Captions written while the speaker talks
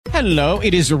Hello,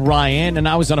 it is Ryan, and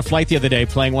I was on a flight the other day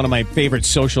playing one of my favorite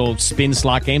social spin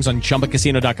slot games on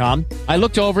ChumbaCasino.com. I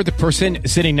looked over at the person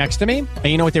sitting next to me, and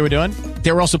you know what they were doing?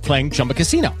 They were also playing Chumba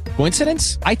Casino.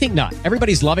 Coincidence? I think not.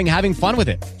 Everybody's loving having fun with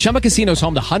it. Chumba Casino is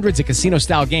home to hundreds of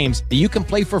casino-style games that you can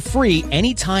play for free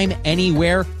anytime,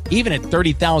 anywhere, even at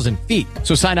 30,000 feet.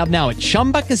 So sign up now at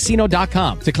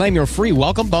ChumbaCasino.com to claim your free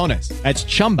welcome bonus. That's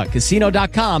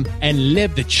ChumbaCasino.com and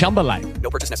live the Chumba life.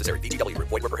 No purchase necessary. VGW.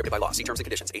 Void where prohibited by law. See terms and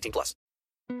conditions. 18+.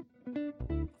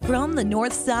 From the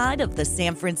north side of the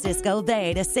San Francisco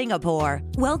Bay to Singapore,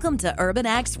 welcome to Urban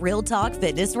X Real Talk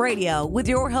Fitness Radio with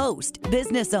your host,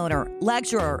 business owner,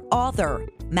 lecturer, author,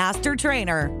 master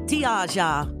trainer,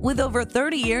 Tiaja. With over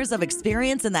 30 years of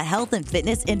experience in the health and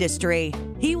fitness industry,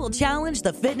 he will challenge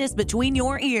the fitness between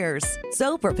your ears.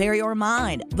 So prepare your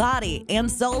mind, body, and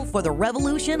soul for the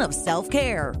revolution of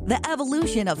self-care, the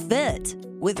evolution of fit,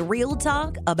 with real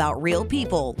talk about real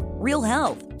people, real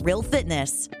health, real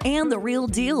fitness, and the real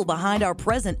deal behind our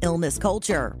present illness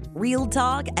culture. Real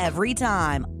talk every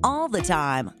time, all the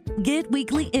time. Get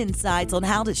weekly insights on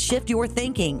how to shift your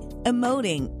thinking,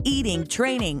 emoting, eating,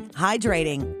 training,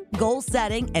 hydrating, goal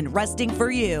setting, and resting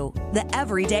for you, the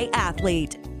everyday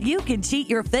athlete. You can cheat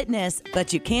your fitness,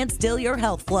 but you can't steal your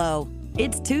health flow.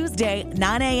 It's Tuesday,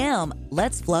 9 a.m.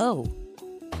 Let's flow.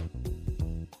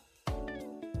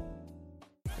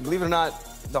 Believe it or not,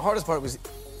 the hardest part was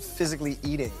physically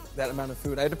eating that amount of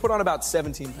food. I had to put on about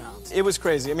 17 pounds. It was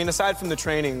crazy. I mean, aside from the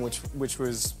training, which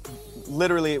was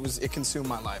literally, it consumed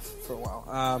my life for a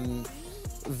while.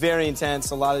 Very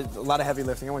intense, a lot of heavy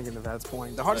lifting. I won't get into that at this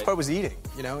point. The hardest part was eating.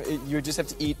 You know, you just have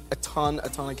to eat a ton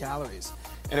of calories,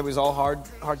 and it was all hard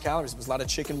calories. It was a lot of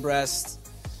chicken breast.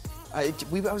 I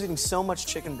was eating so much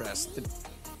chicken breast that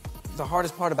the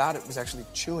hardest part about it was actually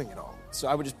chewing it all. So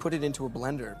I would just put it into a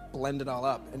blender, blend it all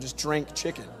up, and just drink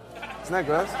chicken. Isn't that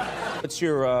gross? What's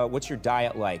your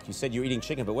diet like? You said you're eating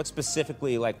chicken, but what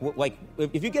specifically, like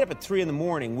if you get up at 3 in the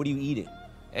morning, what are you eating?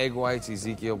 Egg whites,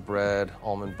 Ezekiel bread,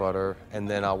 almond butter, and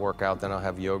then I'll work out. Then I'll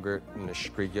have yogurt and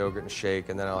Greek yogurt and shake,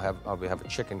 and then I'll have a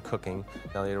chicken cooking.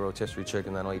 Then I'll eat a rotisserie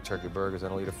chicken. Then I'll eat turkey burgers.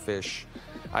 Then I'll eat a fish.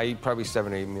 I eat probably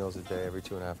 7 or 8 meals a day, every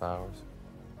 2.5 hours.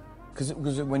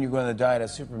 Because when you go on the diet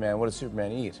as Superman, what does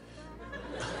Superman eat?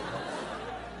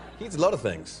 He eats a lot of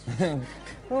things.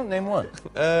 Well, name one.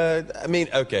 I mean,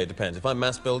 okay, it depends. If I'm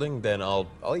mass building, then I'll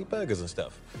eat burgers and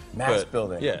stuff. Mass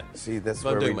building. Yeah. See, that's if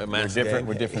where I'm doing my mass game.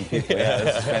 We're different people. Yeah,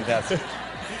 this is fantastic.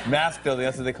 Mass building,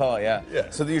 that's what they call it,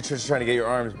 yeah. So you're just trying to get your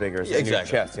arms bigger, so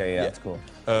exactly. Your chest. Yeah, that's cool.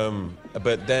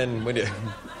 But then when you...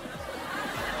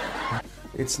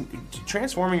 It's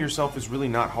transforming yourself is really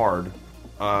not hard.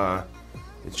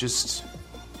 It's just...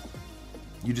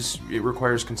 it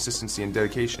requires consistency and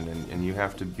dedication, and you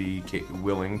have to be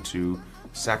willing to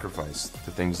sacrifice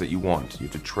the things that you want. You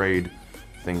have to trade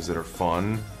things that are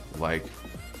fun, like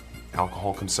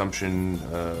alcohol consumption,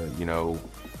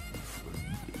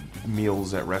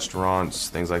 meals at restaurants,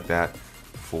 things like that,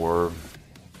 for,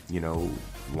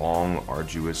 long,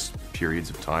 arduous periods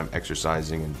of time,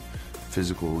 exercising and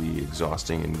physically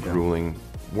exhausting and grueling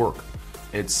work.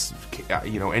 It's,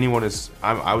 anyone is,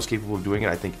 I was capable of doing it.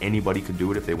 I think anybody could do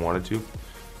it if they wanted to.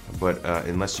 But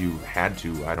unless you had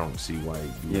to, I don't see why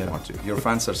you would want to. Your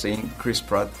fans are saying Chris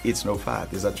Pratt eats no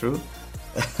fat. Is that true?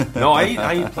 No, I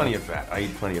eat plenty of fat.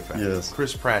 Yes.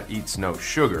 Chris Pratt eats no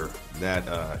sugar. That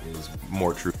is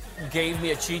more true. Gave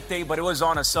me a cheat day, but it was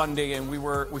on a Sunday, and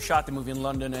we shot the movie in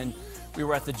London, and we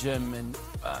were at the gym and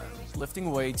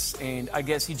lifting weights, and I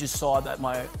guess he just saw that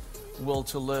my will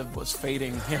to live was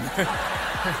fading.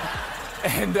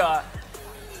 And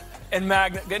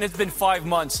it's been 5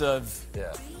 months of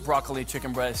broccoli,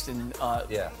 chicken breast, and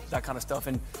that kind of stuff.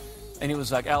 And he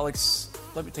was like, Alex,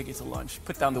 let me take you to lunch.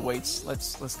 Put down the weights.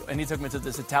 Let's go. And he took me to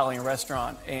this Italian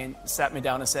restaurant and sat me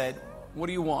down and said, what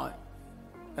do you want?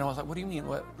 And I was like, what do you mean?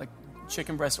 What, like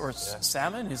chicken breast or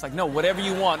salmon? He's like, no, whatever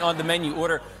you want on the menu,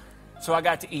 order. So I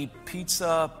got to eat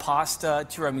pizza, pasta,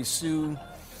 tiramisu.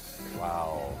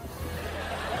 Wow.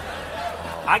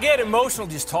 I get emotional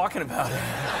just talking about it.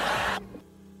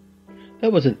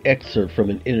 That was an excerpt from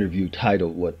an interview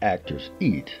titled What Actors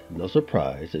Eat. No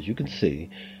surprise, as you can see,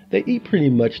 they eat pretty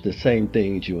much the same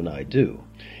things you and I do.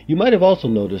 You might have also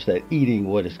noticed that eating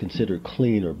what is considered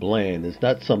clean or bland is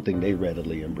not something they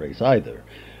readily embrace either.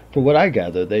 From what I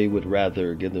gather, they would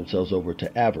rather give themselves over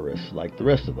to avarice like the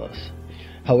rest of us.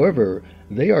 However,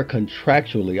 they are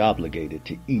contractually obligated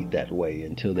to eat that way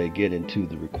until they get into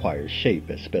the required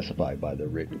shape as specified by their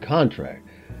written contract.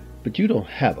 But you don't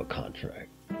have a contract.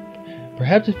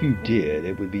 Perhaps if you did,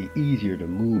 it would be easier to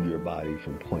move your body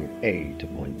from point A to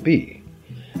point B.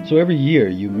 So every year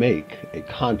you make a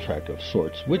contract of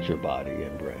sorts with your body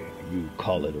and brain. You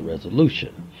call it a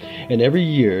resolution. And every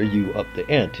year you up the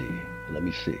ante. Let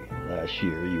me see. Last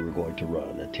year you were going to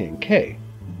run a 10K.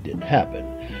 Didn't happen.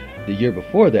 The year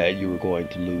before that you were going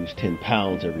to lose 10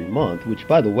 pounds every month, which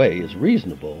by the way is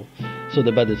reasonable, so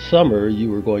that by the summer you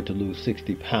were going to lose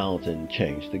 60 pounds and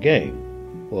change the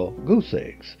game. Well, goose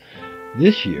eggs.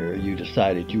 This year you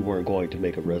decided you weren't going to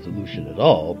make a resolution at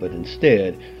all, but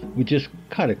instead would just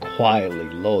kind of quietly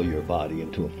lull your body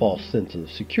into a false sense of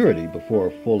security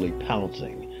before fully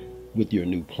pouncing with your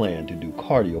new plan to do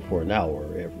cardio for an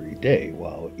hour every day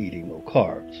while eating no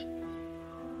carbs.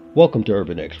 Welcome to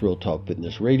Urban X Real Talk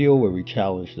Fitness Radio, where we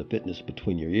challenge the fitness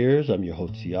between your ears. I'm your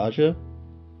host, Siaja.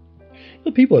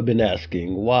 People have been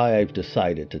asking why I've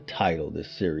decided to title this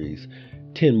series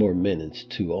 10 More Minutes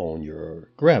to Own Your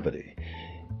Gravity.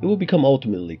 It will become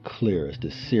ultimately clear as the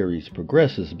series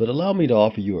progresses, but allow me to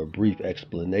offer you a brief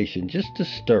explanation just to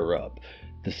stir up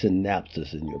the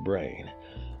synapses in your brain.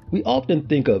 We often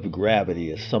think of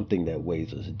gravity as something that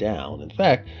weighs us down. In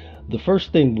fact, the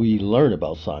first thing we learn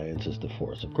about science is the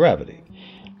force of gravity.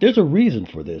 There's a reason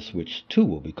for this, which too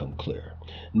will become clear.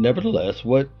 Nevertheless,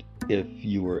 what if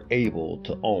you were able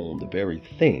to own the very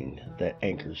thing that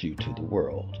anchors you to the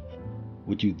world?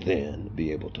 Would you then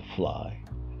be able to fly?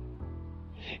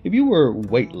 If you were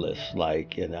weightless,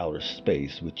 like in outer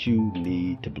space, would you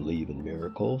need to believe in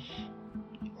miracles?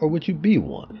 Or would you be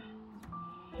one?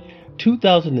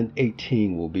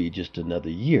 2018 will be just another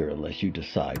year unless you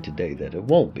decide today that it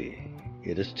won't be.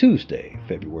 It is Tuesday,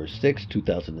 February 6,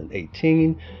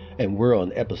 2018, and we're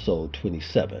on episode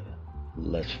 27.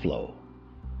 Let's flow.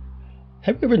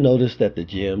 Have you ever noticed that the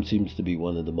gym seems to be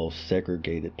one of the most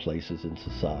segregated places in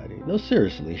society? No,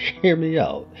 seriously, hear me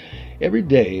out. Every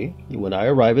day when I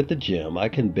arrive at the gym, I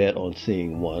can bet on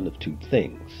seeing one of two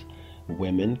things.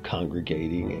 Women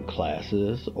congregating in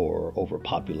classes or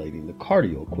overpopulating the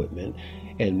cardio equipment,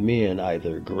 and men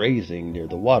either grazing near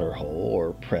the water hole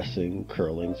or pressing,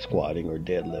 curling, squatting, or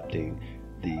deadlifting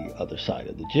the other side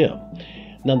of the gym.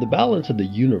 Now, the balance of the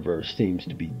universe seems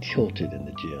to be tilted in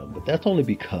the gym, but that's only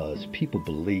because people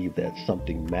believe that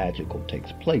something magical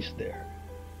takes place there.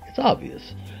 It's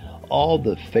obvious. All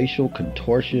the facial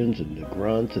contortions and the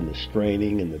grunts and the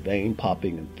straining and the vein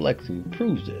popping and flexing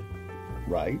proves it,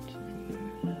 right?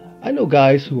 I know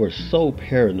guys who are so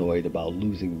paranoid about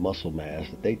losing muscle mass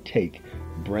that they take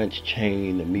branched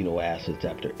chain amino acids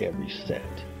after every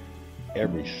set.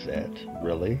 Every set,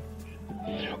 really?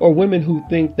 Or women who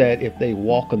think that if they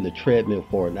walk on the treadmill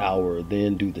for an hour,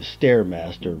 then do the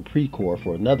Stairmaster and Pre-Core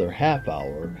for another half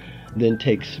hour, then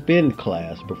take spin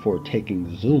class before taking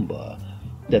Zumba,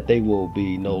 that they will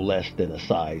be no less than a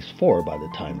size 4 by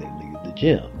the time they leave the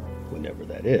gym, whenever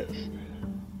that is.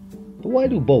 But why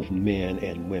do both men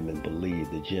and women believe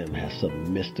the gym has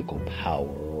some mystical power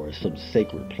or some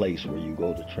sacred place where you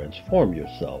go to transform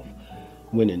yourself,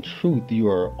 when in truth you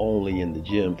are only in the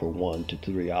gym for 1 to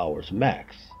 3 hours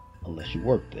max, unless you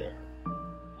work there?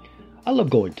 I love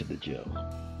going to the gym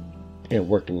and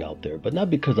working out there, but not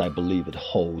because I believe it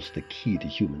holds the key to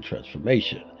human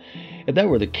transformation. If that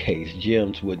were the case,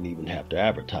 gyms wouldn't even have to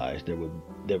advertise. There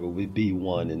would be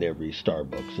one in every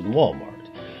Starbucks and Walmart.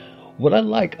 What I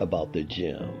like about the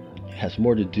gym has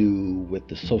more to do with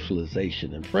the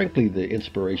socialization and frankly the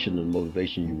inspiration and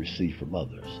motivation you receive from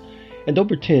others. And don't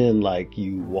pretend like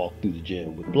you walk through the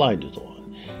gym with blinders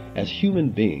on. As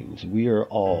human beings, we are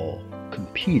all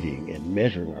competing and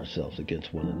measuring ourselves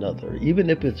against one another, even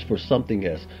if it's for something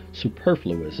as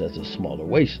superfluous as a smaller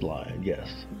waistline.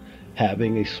 Yes,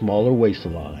 having a smaller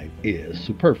waistline is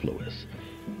superfluous.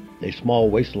 A small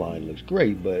waistline looks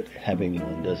great, but having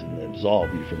one doesn't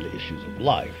absolve you from the issues of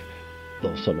life,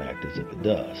 though some act as if it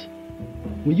does.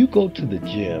 When you go to the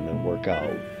gym and work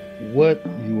out, what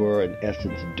you are in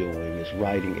essence doing is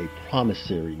writing a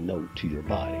promissory note to your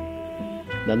body.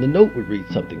 Now the note would read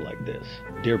something like this: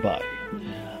 Dear body,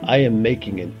 I am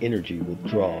making an energy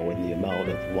withdrawal in the amount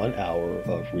of 1 hour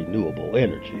of renewable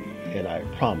energy, and I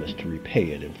promise to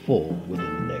repay it in full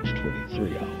within the next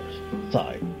 23 hours.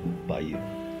 Signed by you.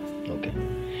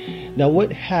 Okay. Now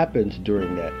what happens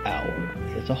during that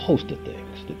hour is a host of things.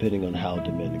 Depending on how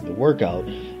demanding the workout,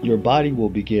 your body will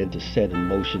begin to set in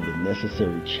motion the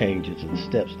necessary changes and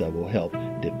steps that will help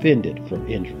defend it from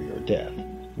injury or death.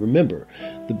 Remember,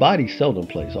 the body seldom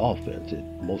plays offense, it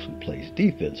mostly plays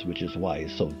defense, which is why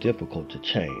it's so difficult to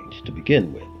change to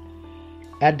begin with.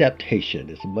 Adaptation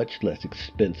is much less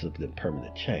expensive than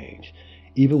permanent change,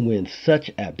 even when such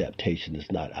adaptation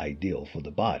is not ideal for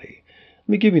the body. Let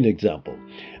me give you an example.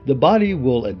 The body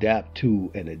will adapt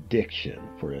to an addiction,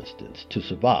 for instance, to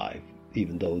survive.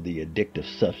 even though the addictive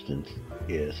substance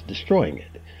is destroying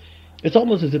it. It's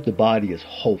almost as if the body is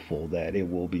hopeful that it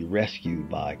will be rescued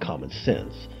by common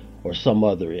sense or some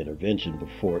other intervention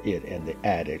before it and the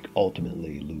addict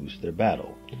ultimately lose their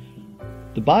battle.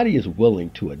 The body is willing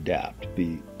to adapt,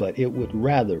 but it would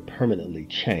rather permanently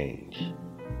change,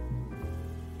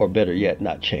 or better yet,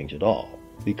 not change at all,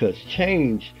 because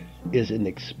change is an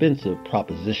expensive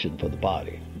proposition for the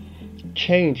body.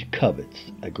 Change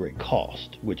covets a great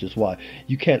cost, which is why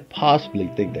you can't possibly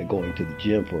think that going to the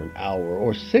gym for an hour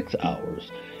or 6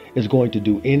 hours is going to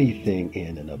do anything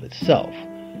in and of itself.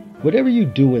 Whatever you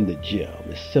do in the gym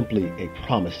is simply a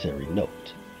promissory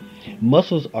note.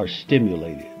 Muscles are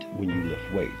stimulated when you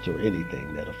lift weights or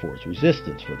anything that affords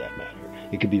resistance, for that matter.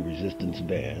 It could be resistance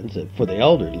bands, and for the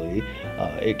elderly,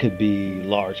 it could be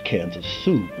large cans of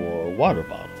soup or water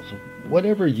bottles,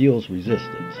 whatever yields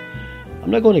resistance. I'm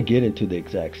not going to get into the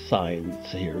exact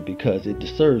science here because it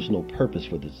serves no purpose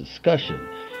for this discussion.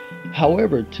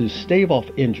 However, to stave off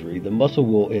injury, the muscle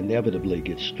will inevitably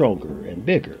get stronger and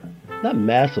bigger. Not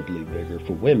massively bigger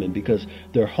for women because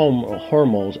their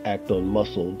hormones act on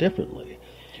muscle differently.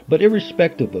 But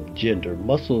irrespective of gender,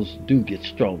 muscles do get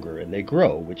stronger and they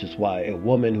grow, which is why a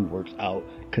woman who works out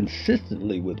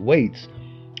consistently with weights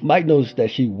might notice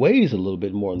that she weighs a little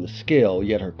bit more on the scale,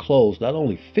 yet her clothes not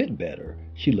only fit better,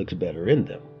 she looks better in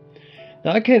them.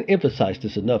 Now, I can't emphasize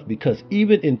this enough because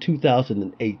even in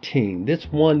 2018, this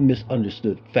one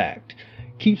misunderstood fact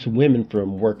keeps women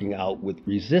from working out with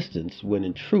resistance when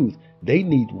in truth they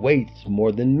need weights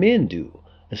more than men do,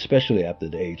 especially after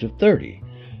the age of 30.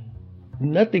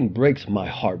 Nothing breaks my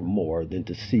heart more than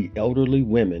to see elderly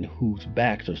women whose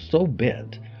backs are so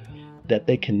bent that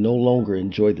they can no longer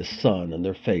enjoy the sun on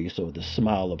their face or the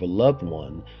smile of a loved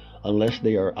one unless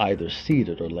they are either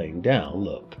seated or laying down.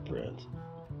 Look, friends,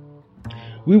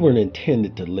 we weren't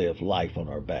intended to live life on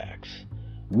our backs.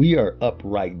 We are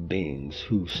upright beings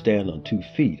who stand on 2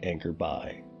 feet anchored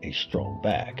by a strong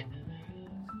back.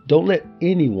 Don't let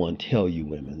anyone tell you,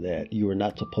 women, that you are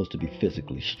not supposed to be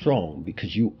physically strong,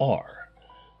 because you are.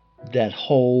 That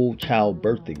whole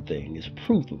childbirthing thing is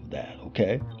proof of that,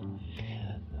 okay?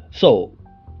 So,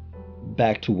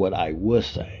 back to what I was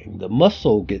saying. The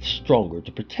muscle gets stronger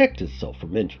to protect itself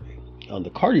from injury. On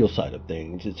the cardio side of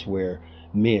things, it's where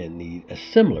men need a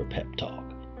similar pep talk.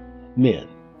 Men,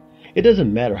 it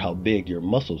doesn't matter how big your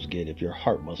muscles get if your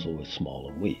heart muscle is small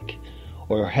and weak.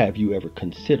 Or have you ever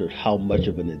considered how much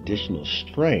of an additional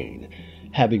strain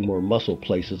having more muscle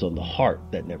places on the heart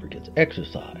that never gets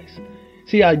exercised?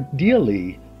 See,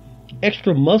 ideally,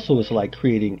 extra muscle is like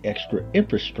creating extra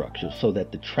infrastructure so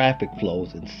that the traffic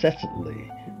flows incessantly,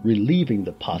 relieving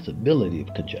the possibility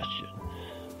of congestion.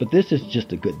 But this is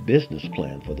just a good business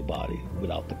plan for the body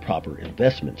without the proper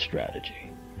investment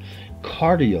strategy.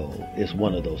 Cardio is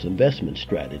one of those investment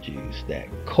strategies that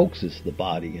coaxes the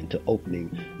body into opening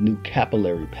new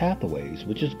capillary pathways,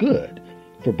 which is good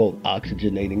for both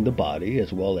oxygenating the body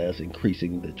as well as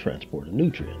increasing the transport of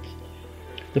nutrients.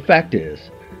 The fact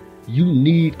is, you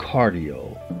need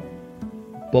cardio,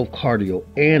 both cardio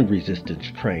and resistance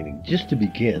training, just to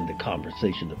begin the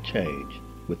conversation of change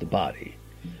with the body.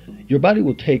 Your body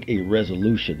will take a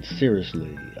resolution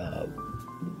seriously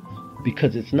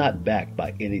because it's not backed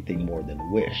by anything more than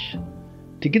a wish.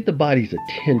 To get the body's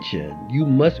attention, you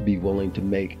must be willing to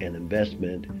make an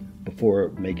investment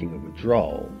before making a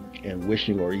withdrawal, and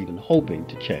wishing or even hoping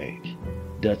to change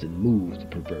doesn't move the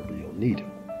proverbial needle,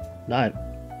 not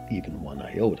even one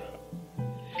iota.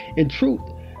 In truth,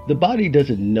 the body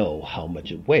doesn't know how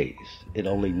much it weighs. It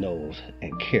only knows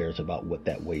and cares about what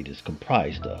that weight is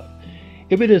comprised of.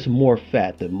 If it is more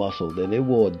fat than muscle, then it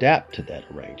will adapt to that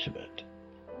arrangement.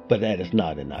 But that is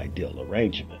not an ideal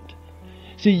arrangement.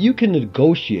 See, you can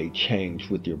negotiate change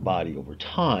with your body over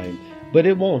time, but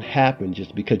it won't happen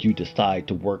just because you decide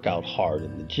to work out hard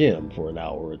in the gym for an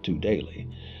hour or 2 daily.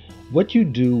 What you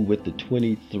do with the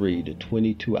 23 to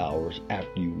 22 hours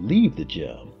after you leave the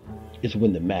gym is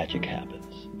when the magic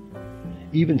happens.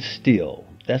 Even still,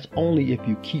 that's only if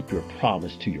you keep your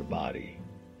promise to your body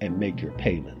and make your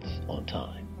payments on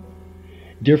time.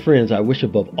 Dear friends, I wish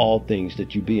above all things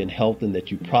that you be in health and that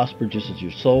you prosper just as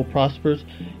your soul prospers.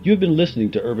 You have been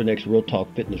listening to Urban X Real Talk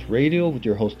Fitness Radio with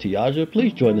your host Tiaja.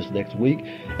 Please join us next week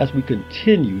as we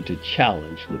continue to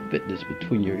challenge the fitness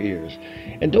between your ears.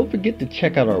 And don't forget to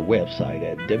check out our website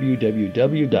at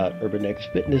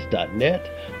www.urbanxfitness.net.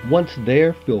 Once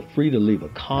there, feel free to leave a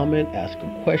comment, ask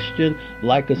a question,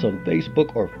 like us on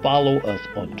Facebook, or follow us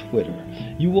on Twitter.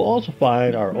 You will also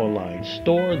find our online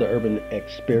store, the Urban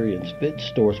Experience Fit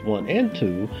Stores 1 and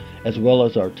 2, as well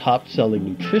as our top-selling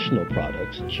nutritional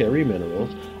products, Cherry Minerals,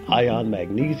 Ion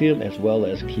Magnesium, as well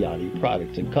as Chianti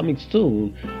products. And coming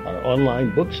soon, our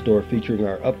online bookstore featuring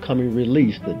our upcoming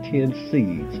release, The 10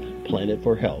 Seeds Planted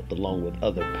for Health, along with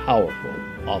other powerful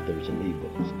authors and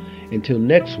ebooks. Until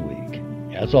next week,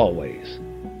 as always,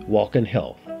 walk in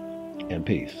health and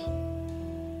peace.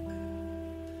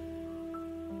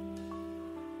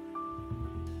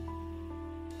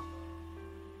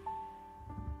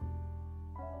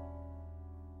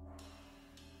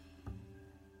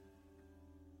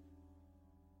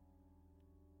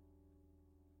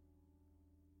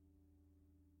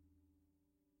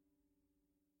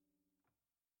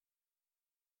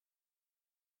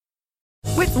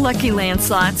 With Lucky Land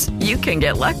Slots, you can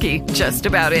get lucky just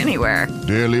about anywhere.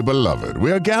 Dearly beloved,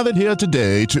 we are gathered here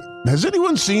today to... Has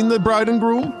anyone seen the bride and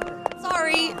groom?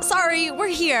 Sorry, we're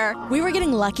here. We were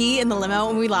getting lucky in the limo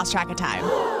and we lost track of time.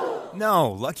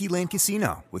 No, Lucky Land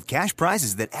Casino, with cash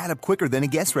prizes that add up quicker than a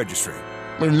guest registry.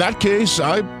 In that case,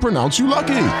 I pronounce you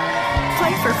lucky.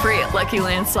 Play for free at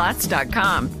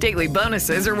LuckyLandSlots.com. Daily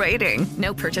bonuses are waiting.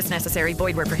 No purchase necessary.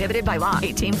 Void where prohibited by law.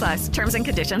 18+. Terms and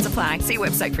conditions apply. See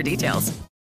website for details.